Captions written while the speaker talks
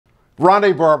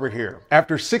Ronde Barber here.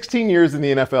 After 16 years in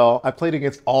the NFL, I played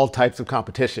against all types of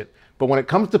competition. But when it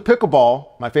comes to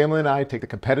pickleball, my family and I take the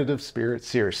competitive spirit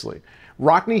seriously.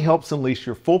 ROKNE helps unleash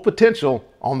your full potential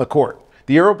on the court.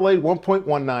 The Aeroblade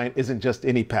 1.19 isn't just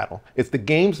any paddle. It's the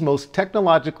game's most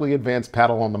technologically advanced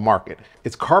paddle on the market.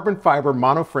 Its carbon fiber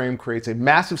monoframe creates a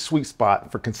massive sweet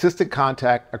spot for consistent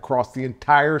contact across the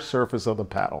entire surface of the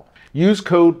paddle. Use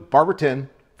code BARBER10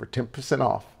 for 10%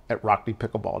 off at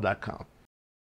ROKNEPickleball.com.